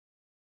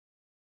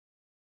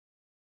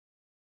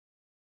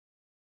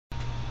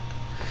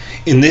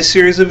In this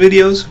series of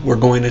videos, we're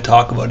going to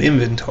talk about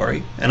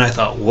inventory, and I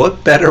thought,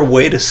 what better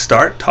way to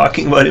start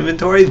talking about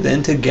inventory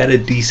than to get a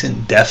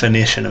decent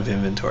definition of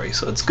inventory.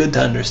 So it's good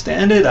to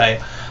understand it. I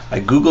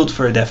Googled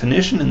for a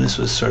definition, and this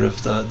was sort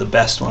of the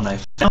best one I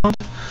found,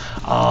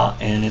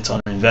 and it's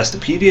on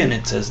Investopedia, and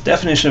it says,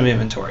 definition of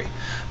inventory: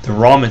 the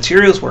raw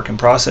materials, work in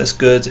process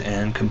goods,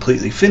 and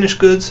completely finished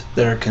goods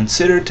that are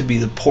considered to be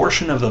the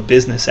portion of a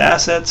business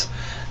assets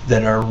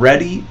that are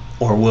ready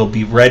or will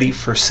be ready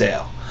for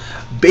sale.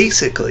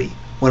 Basically,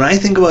 when I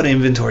think about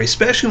inventory,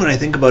 especially when I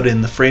think about it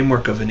in the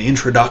framework of an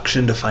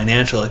introduction to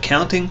financial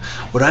accounting,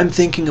 what I'm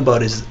thinking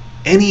about is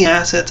any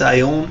assets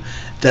I own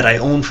that I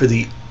own for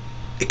the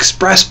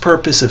express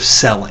purpose of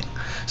selling.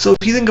 So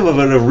if you think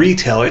about a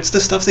retailer, it's the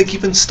stuff they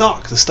keep in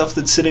stock, the stuff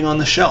that's sitting on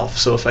the shelf.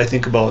 So if I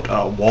think about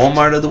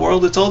Walmart of the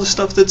world, it's all the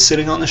stuff that's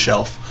sitting on the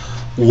shelf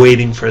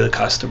waiting for the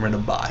customer to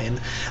buy.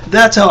 And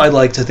that's how I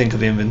like to think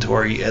of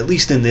inventory, at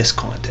least in this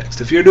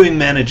context. If you're doing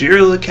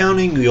managerial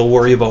accounting, you'll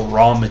worry about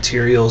raw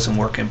materials and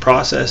work in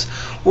process.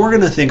 We're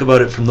going to think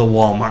about it from the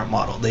Walmart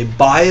model. They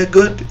buy a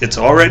good, it's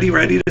already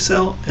ready to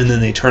sell, and then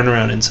they turn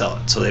around and sell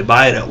it. So they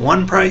buy it at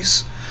one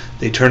price,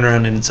 they turn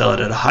around and sell it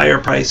at a higher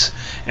price,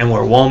 and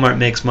where Walmart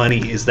makes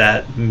money is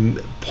that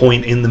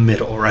point in the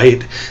middle,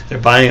 right? They're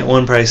buying at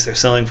one price, they're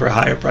selling for a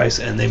higher price,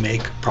 and they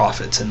make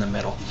profits in the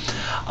middle.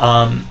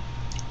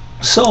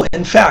 So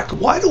in fact,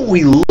 why don't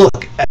we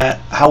look at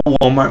how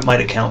Walmart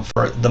might account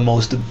for the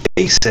most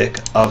basic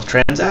of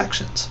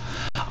transactions?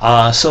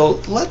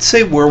 So let's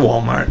say we're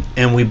Walmart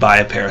and we buy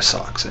a pair of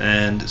socks,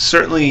 and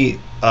certainly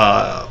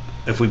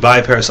if we buy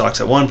a pair of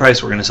socks at one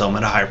price, we're going to sell them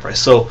at a higher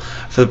price. So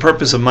for the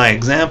purpose of my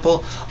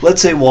example,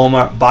 let's say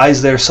Walmart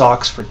buys their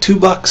socks for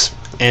 $2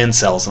 and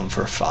sells them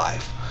for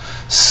 $5.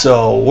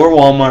 So we're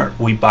Walmart,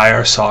 we buy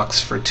our socks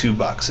for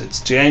 $2.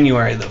 It's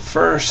January the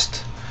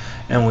 1st.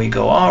 And we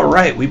go, all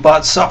right, we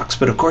bought socks,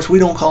 but of course we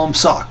don't call them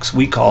socks.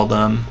 We call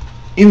them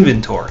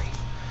inventory.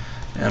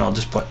 And I'll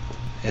just put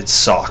it's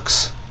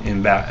socks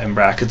in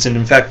brackets. And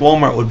in fact,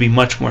 Walmart would be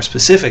much more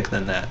specific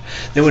than that.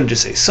 They wouldn't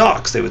just say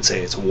socks. They would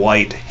say it's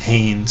white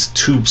Hanes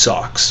tube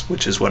socks,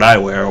 which is what I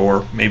wear,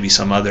 or maybe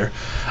some other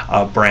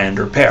brand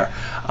or pair.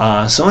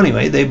 So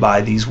anyway, they buy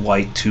these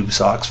white tube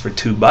socks for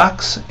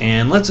 $2,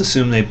 and let's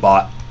assume they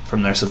bought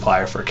from their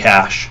supplier for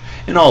cash.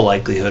 In all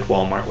likelihood,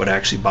 Walmart would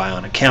actually buy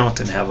on account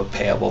and have a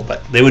payable,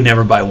 but they would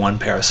never buy one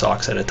pair of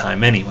socks at a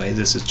time anyway.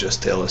 This is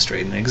just to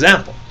illustrate an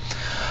example.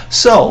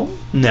 So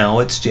now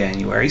it's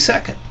January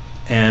 2nd,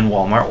 and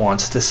Walmart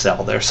wants to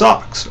sell their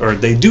socks, or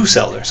they do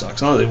sell their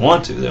socks. No, they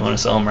want to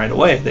sell them right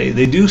away.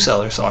 They do sell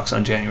their socks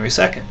on January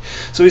 2nd.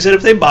 So he said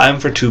if they buy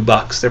them for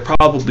 $2, they're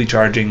probably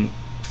charging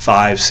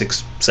 $5,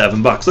 $6,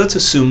 $7. Let's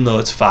assume though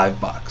it's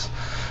 $5.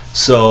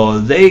 So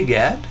they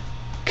get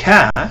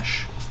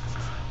cash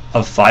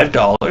of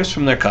 $5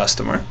 from their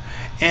customer,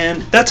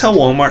 and that's how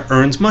Walmart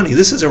earns money.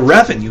 This is a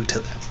revenue to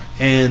them,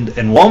 and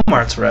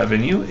Walmart's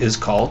revenue is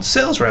called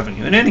sales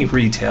revenue, and any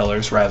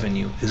retailer's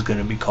revenue is going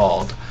to be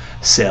called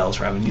sales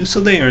revenue. So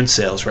they earn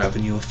sales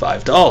revenue of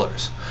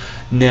 $5.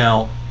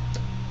 Now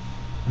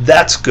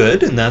that's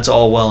good, and that's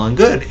all well and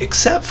good,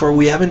 except for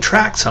we haven't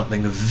tracked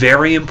something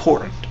very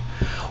important.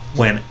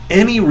 When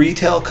any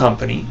retail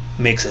company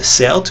makes a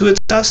sale to its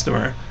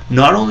customer,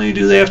 not only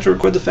do they have to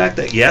record the fact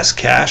that yes,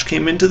 cash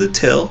came into the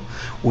till,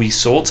 we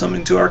sold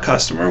something to our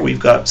customer, we've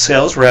got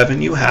sales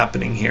revenue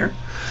happening here,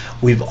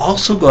 we've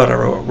also got to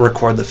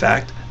record the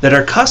fact that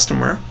our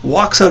customer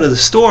walks out of the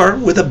store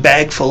with a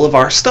bag full of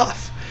our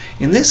stuff.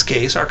 In this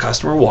case, our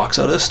customer walks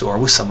out of the store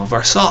with some of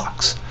our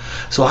socks.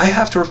 So I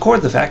have to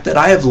record the fact that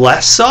I have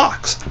less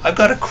socks. I've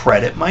got to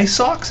credit my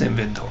socks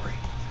inventory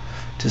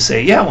to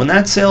say, yeah, when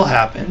that sale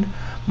happened,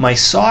 my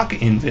sock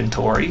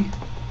inventory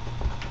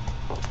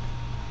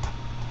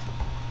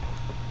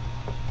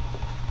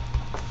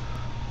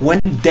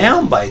went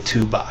down by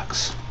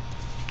 $2.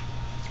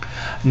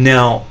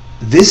 Now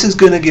this is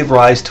going to give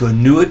rise to a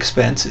new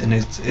expense, and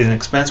it's an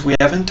expense we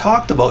haven't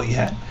talked about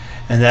yet,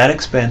 and that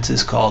expense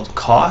is called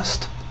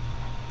cost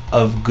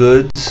of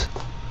goods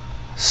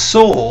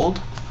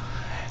sold.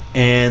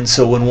 And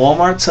so when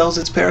Walmart sells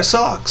its pair of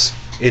socks,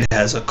 it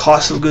has a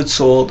cost of goods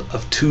sold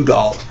of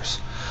 $2.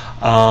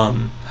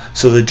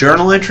 So the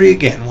journal entry,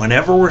 again,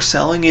 whenever we're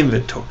selling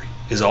inventory,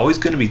 is always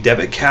going to be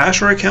debit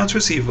cash or accounts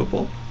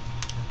receivable,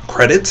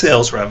 credit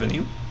sales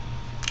revenue,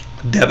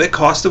 debit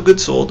cost of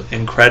goods sold,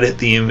 and credit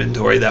the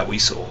inventory that we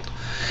sold.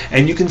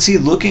 And you can see,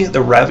 looking at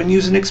the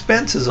revenues and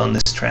expenses on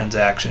this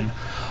transaction,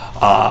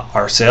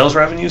 our sales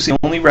revenue is the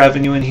only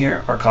revenue in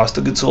here, our cost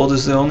of goods sold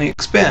is the only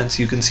expense.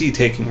 You can see,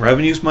 taking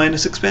revenues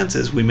minus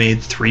expenses, we made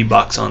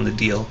 $3 on the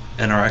deal,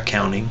 and our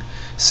accounting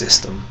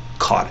system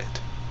caught it.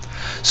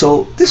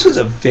 So this was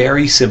a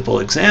very simple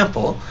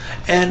example,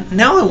 and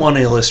now I want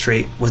to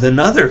illustrate with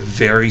another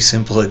very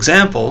simple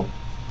example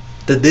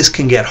that this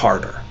can get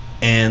harder.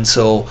 And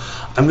so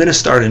I'm going to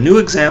start a new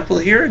example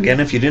here. Again,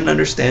 if you didn't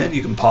understand,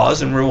 you can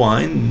pause and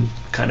rewind and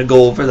kind of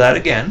go over that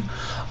again.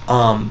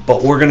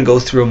 But we're going to go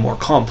through a more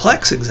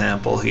complex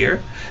example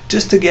here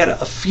just to get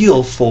a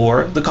feel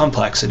for the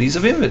complexities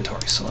of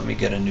inventory. So let me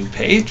get a new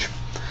page.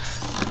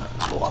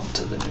 Go up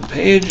to the new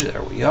page.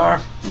 There we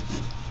are.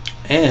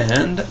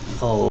 And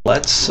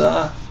let's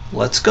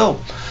go.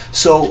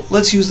 So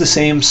let's use the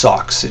same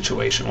socks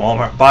situation.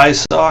 Walmart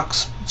buys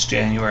socks. It's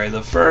January the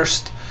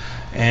 1st,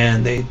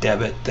 and they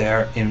debit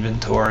their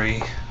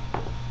inventory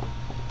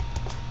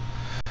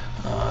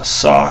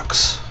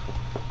socks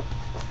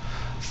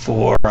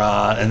for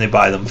and they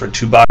buy them for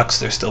 $2.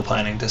 They're still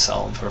planning to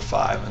sell them for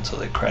 $5, and so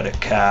they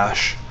credit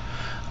cash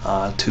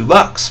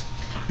 $2.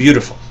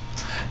 Beautiful.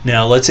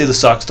 Now let's say the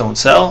socks don't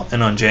sell,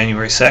 and on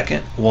January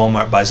 2nd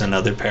Walmart buys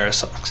another pair of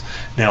socks.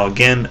 Now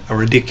again, a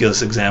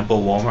ridiculous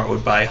example, Walmart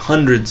would buy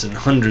hundreds and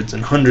hundreds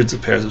and hundreds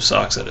of pairs of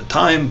socks at a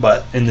time,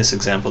 but in this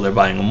example they're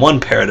buying them one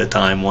pair at a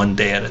time, one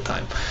day at a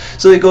time.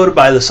 So they go to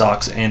buy the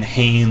socks, and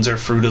Hanes or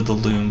Fruit of the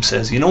Loom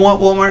says, you know what,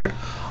 Walmart,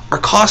 our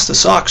cost of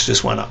socks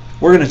just went up.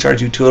 We're going to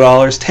charge you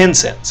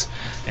 $2.10.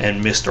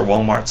 And Mr.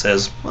 Walmart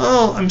says,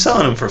 well, I'm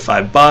selling them for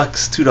 $5,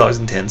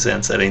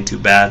 $2.10, that ain't too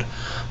bad.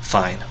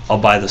 Fine, I'll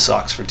buy the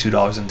socks for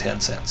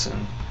 $2.10.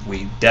 And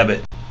we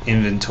debit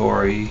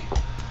inventory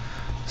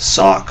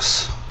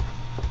socks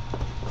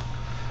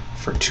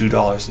for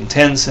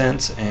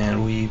 $2.10,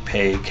 and we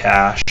pay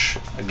cash.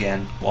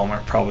 Again,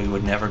 Walmart probably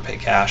would never pay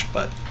cash,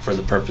 but for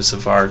the purpose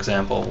of our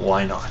example,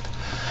 why not?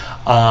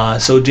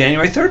 So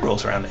January 3rd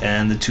rolls around,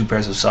 and the 2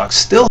 pairs of socks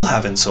still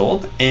haven't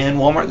sold, and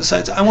Walmart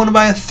decides, I want to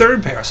buy a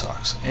 3rd pair of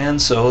socks. And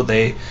so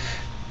they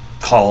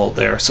call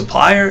their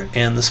supplier,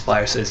 and the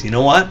supplier says, you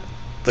know what,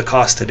 the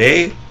cost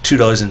today,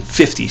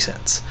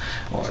 $2.50.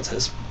 Walmart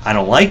says, I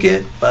don't like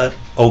it, but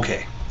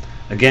okay.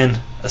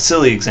 Again, a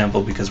silly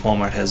example because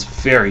Walmart has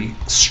very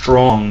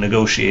strong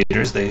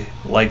negotiators. They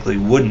likely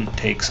wouldn't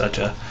take such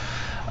a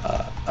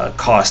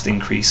cost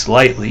increase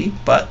lightly,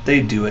 but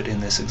they do it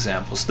in this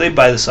example. So they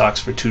buy the socks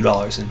for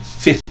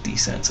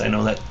 $2.50. I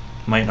know that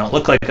might not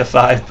look like a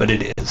 5, but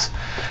it is.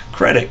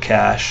 Credit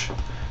cash,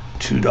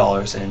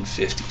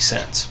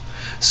 $2.50.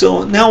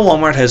 So now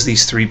Walmart has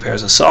these 3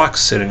 pairs of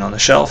socks sitting on the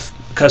shelf.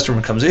 The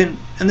customer comes in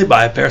and they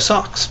buy a pair of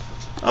socks.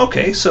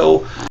 Okay,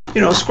 so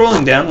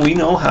scrolling down, we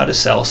know how to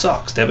sell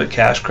socks. Debit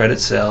cash, credit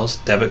sales,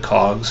 debit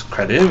COGS,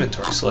 credit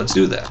inventory. So let's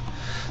do that.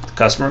 The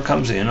customer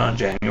comes in on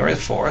January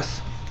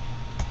 4th,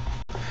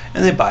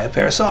 and they buy a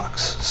pair of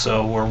socks.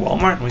 So we're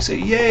Walmart, and we say,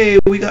 yay,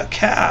 we got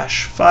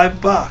cash,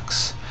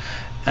 $5.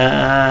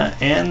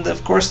 And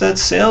of course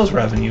that's sales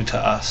revenue to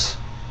us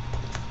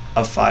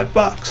of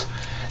 $5.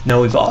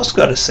 Now we've also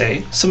got to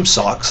say some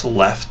socks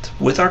left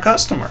with our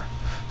customer.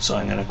 So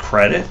I'm going to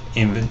credit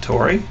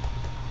inventory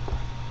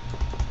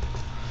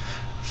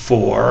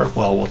for,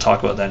 well, we'll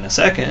talk about that in a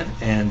second,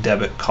 and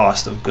debit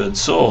cost of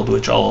goods sold,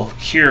 which I'll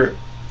here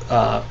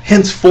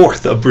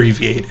henceforth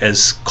abbreviate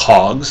as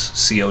COGS,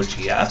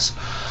 C-O-G-S.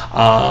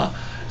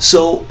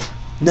 So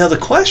now the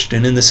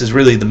question, and this is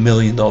really the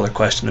 $1,000,000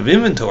 question of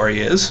inventory,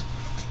 is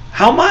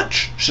how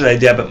much should I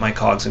debit my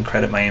COGS and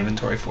credit my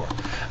inventory for?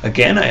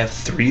 Again, I have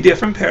 3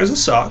 different pairs of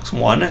socks,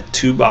 one at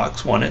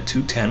 $2, one at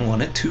 $2.10,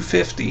 one at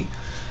 $2.50.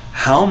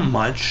 How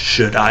much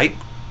should I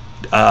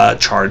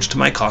charge to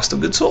my cost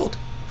of goods sold?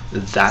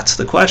 That's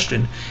the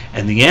question,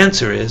 and the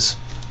answer is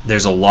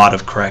there's a lot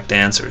of correct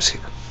answers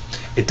here.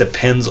 It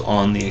depends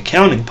on the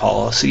accounting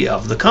policy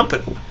of the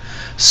company.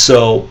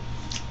 So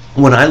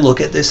when I look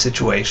at this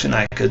situation,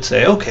 I could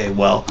say, okay,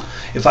 well,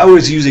 if I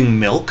was using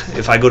milk,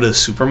 if I go to the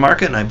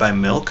supermarket and I buy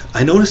milk,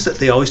 I notice that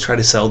they always try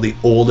to sell the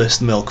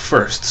oldest milk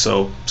first.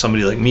 So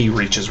somebody like me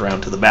reaches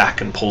around to the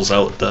back and pulls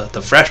out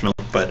the fresh milk,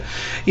 but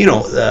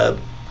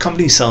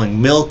companies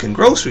selling milk and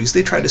groceries,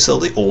 they try to sell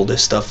the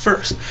oldest stuff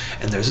first.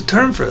 And there's a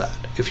term for that.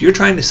 If you're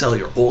trying to sell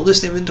your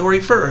oldest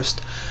inventory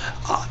first,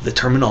 the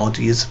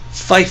terminology is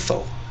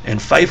FIFO. And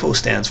FIFO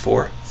stands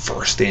for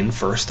first in,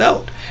 first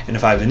out. And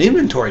if I have an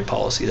inventory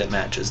policy that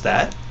matches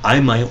that, I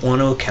might want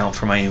to account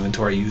for my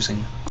inventory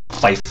using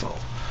FIFO.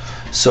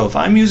 So if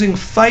I'm using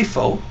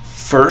FIFO,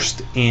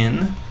 first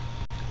in,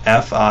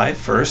 FI,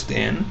 first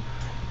in,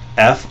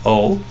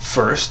 FO,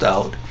 first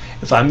out,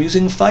 if I'm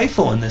using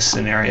FIFO in this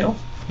scenario,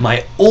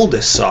 my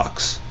oldest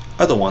socks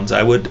are the ones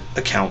I would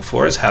account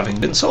for as having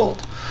been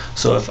sold.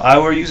 So if I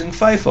were using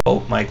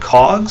FIFO, my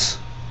COGS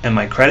and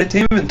my credit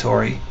to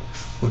inventory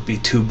would be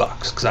 $2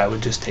 because I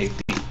would just take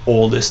the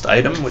oldest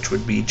item, which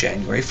would be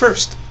January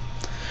 1st.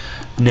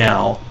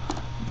 Now,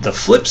 the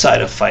flip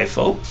side of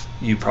FIFO,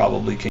 you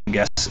probably can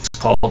guess, is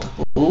called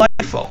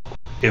LIFO.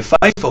 If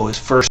FIFO is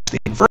first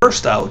in,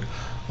 first out,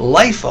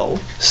 LIFO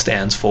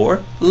stands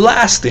for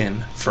last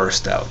in,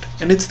 first out.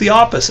 And it's the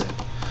opposite.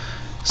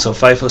 So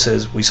FIFO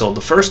says we sold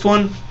the first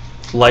one,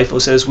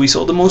 LIFO says we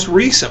sold the most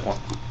recent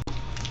one.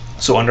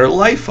 So under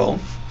LIFO,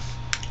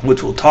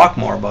 which we'll talk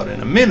more about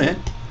in a minute,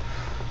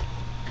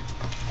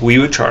 we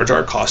would charge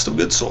our cost of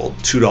goods sold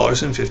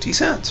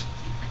 $2.50.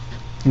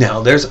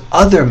 Now there's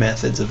other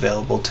methods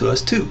available to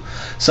us too.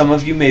 Some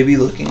of you may be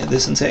looking at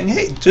this and saying,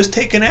 hey, just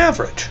take an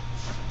average.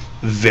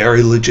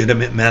 Very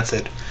legitimate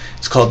method.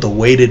 It's called the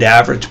weighted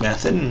average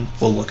method, and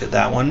we'll look at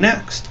that one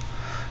next.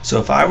 So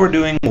if I were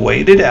doing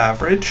weighted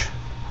average,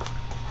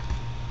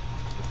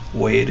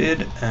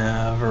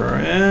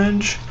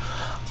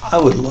 I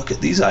would look at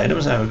these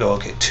items and I would go,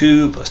 okay,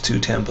 2 plus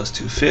 210 plus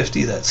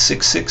 250, that's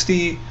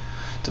 660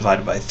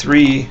 divided by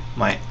 3.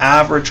 My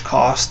average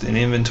cost in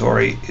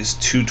inventory is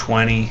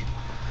 220.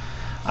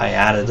 I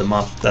added them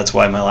up. That's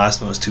why my last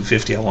one was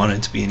 250. I wanted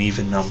it to be an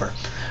even number.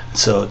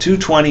 So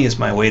 220 is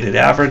my weighted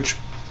average.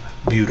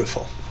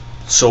 Beautiful.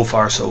 So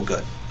far, so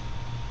good.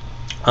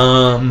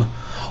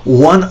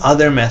 One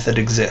other method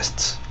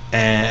exists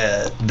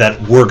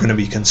that we're going to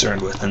be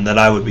concerned with, and that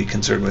I would be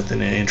concerned with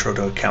in an intro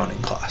to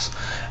accounting class.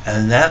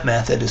 And that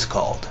method is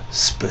called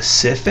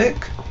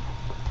specific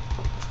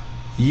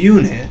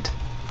unit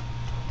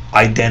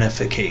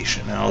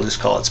identification. And I'll just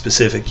call it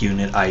specific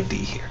unit ID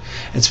here.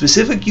 And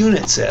specific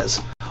unit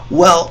says,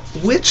 well,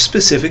 which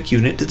specific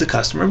unit did the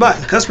customer buy?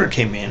 The customer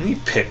came in and he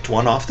picked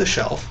one off the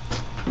shelf.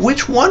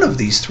 Which one of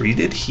these three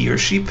did he or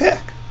she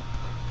pick?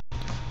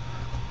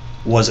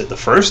 Was it the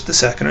first, the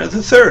second, or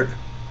the third?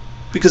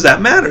 Because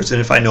that matters. And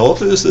if I know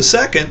if it was the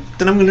second,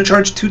 then I'm going to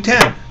charge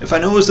 210. If I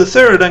know it was the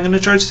third, I'm going to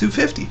charge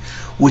 250.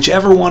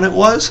 Whichever one it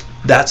was,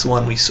 that's the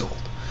one we sold.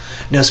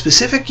 Now,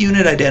 specific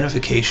unit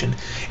identification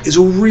is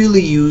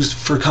really used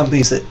for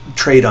companies that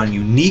trade on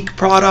unique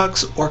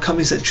products or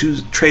companies that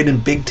trade in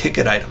big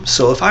ticket items.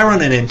 So if I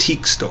run an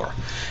antique store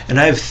and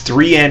I have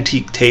 3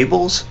 antique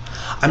tables,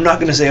 I'm not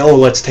going to say, oh,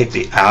 let's take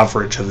the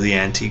average of the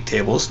antique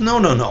tables. No.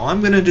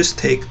 I'm going to just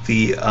take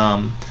the,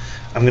 I'm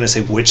going to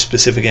say which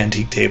specific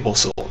antique table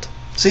sold.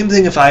 Same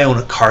thing if I own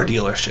a car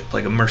dealership,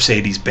 like a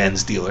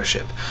Mercedes-Benz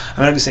dealership. I'm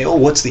not going to say, oh,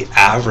 what's the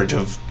average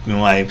of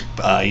my,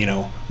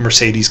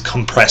 Mercedes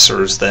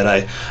compressors that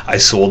I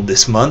sold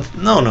this month?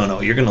 No.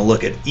 You're going to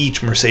look at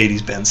each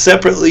Mercedes-Benz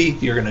separately.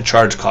 You're going to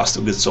charge cost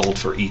of goods sold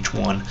for each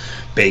one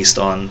based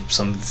on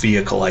some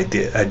vehicle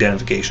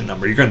identification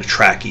number. You're going to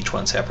track each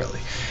one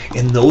separately.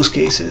 In those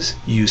cases,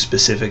 use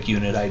specific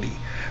unit ID.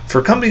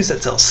 For companies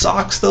that sell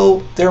socks,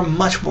 though, they're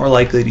much more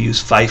likely to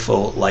use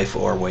FIFO,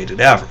 LIFO, or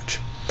weighted average.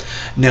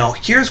 Now,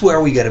 here's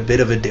where we get a bit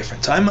of a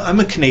difference. I'm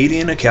a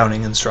Canadian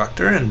accounting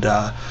instructor, and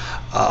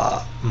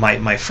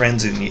my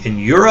friends in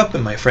Europe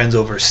and my friends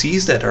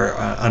overseas that are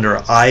under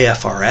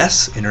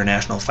IFRS,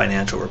 International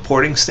Financial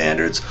Reporting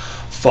Standards,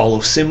 follow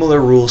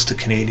similar rules to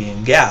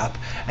Canadian GAAP,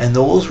 and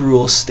those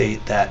rules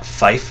state that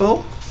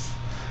FIFO,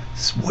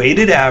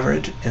 weighted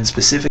average, and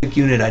specific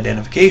unit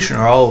identification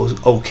are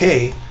always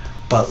okay,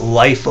 but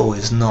LIFO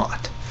is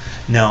not.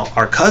 Now,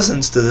 our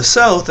cousins to the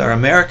south, our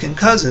American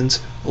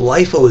cousins,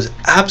 LIFO is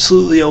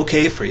absolutely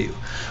okay for you.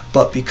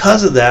 But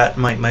because of that,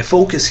 my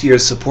focus here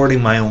is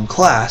supporting my own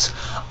class.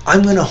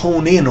 I'm going to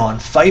hone in on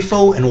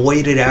FIFO and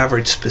weighted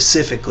average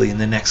specifically in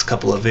the next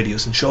couple of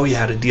videos and show you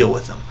how to deal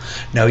with them.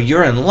 Now,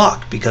 you're in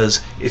luck,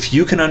 because if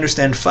you can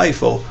understand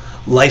FIFO,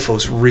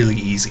 LIFO's really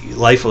easy.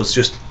 LIFO's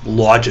just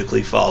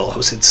logically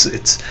follows.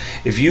 It's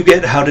if you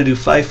get how to do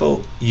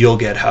FIFO, you'll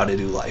get how to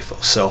do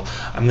LIFO. So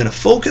I'm going to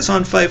focus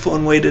on FIFO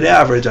and weighted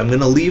average. I'm going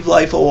to leave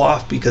LIFO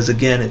off because,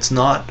 again, it's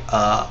not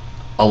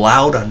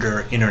allowed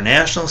under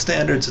international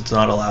standards. It's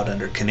not allowed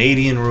under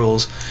Canadian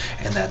rules,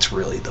 and that's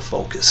really the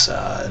focus,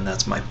 and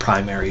that's my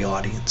primary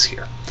audience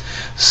here.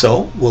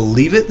 So we'll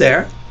leave it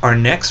there. Our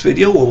next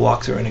video will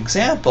walk through an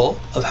example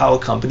of how a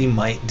company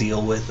might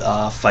deal with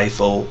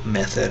FIFO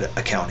method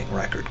accounting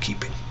record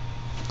keeping.